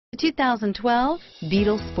2012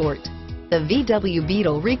 Beetle Sport. The VW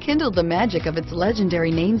Beetle rekindled the magic of its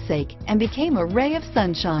legendary namesake and became a ray of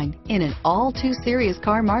sunshine in an all-too-serious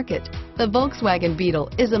car market. The Volkswagen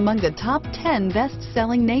Beetle is among the top 10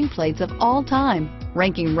 best-selling nameplates of all time,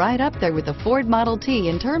 ranking right up there with the Ford Model T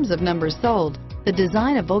in terms of numbers sold. The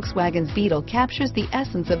design of Volkswagen's Beetle captures the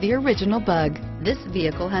essence of the original bug. This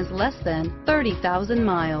vehicle has less than 30,000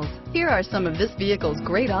 miles. Here are some of this vehicle's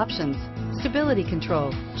great options: stability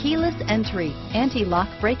control, keyless entry, anti-lock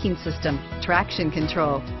braking system, traction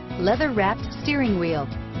control, leather-wrapped steering wheel,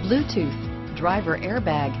 Bluetooth, driver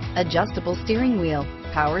airbag, adjustable steering wheel,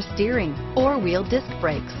 power steering, four-wheel disc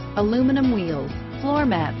brakes, aluminum wheels, floor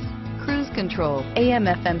mats, cruise control,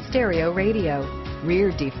 AM/FM stereo radio, rear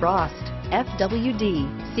defrost, FWD,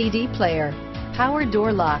 CD player, power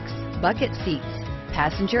door locks, bucket seats,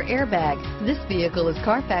 passenger airbag. This vehicle is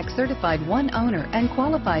CARFAX certified one owner and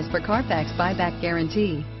qualifies for CARFAX buyback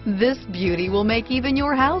guarantee. This beauty will make even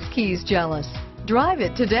your house keys jealous. Drive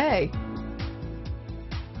it today.